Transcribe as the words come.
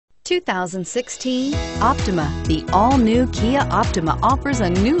2016 Optima. The all-new Kia Optima offers a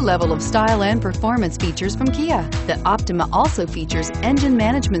new level of style and performance features from Kia. The Optima also features engine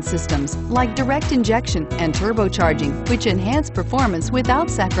management systems like direct injection and turbocharging, which enhance performance without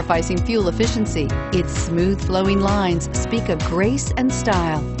sacrificing fuel efficiency. Its smooth flowing lines speak of grace and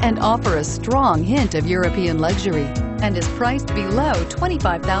style and offer a strong hint of European luxury, and is priced below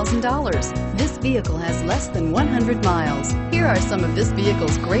 $25,000. This vehicle has less than 100 miles. Here are some of this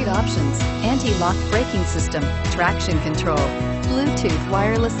vehicle's great options: anti-lock braking system, traction control, Bluetooth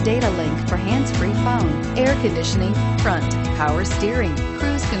wireless data link for hands-free phone, air conditioning, front, power steering,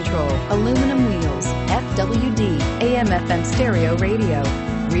 cruise control, aluminum wheels, FWD, AM/FM stereo radio,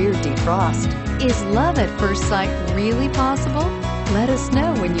 rear defrost. Is love at first sight really possible? Let us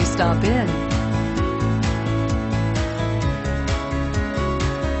know when you stop in.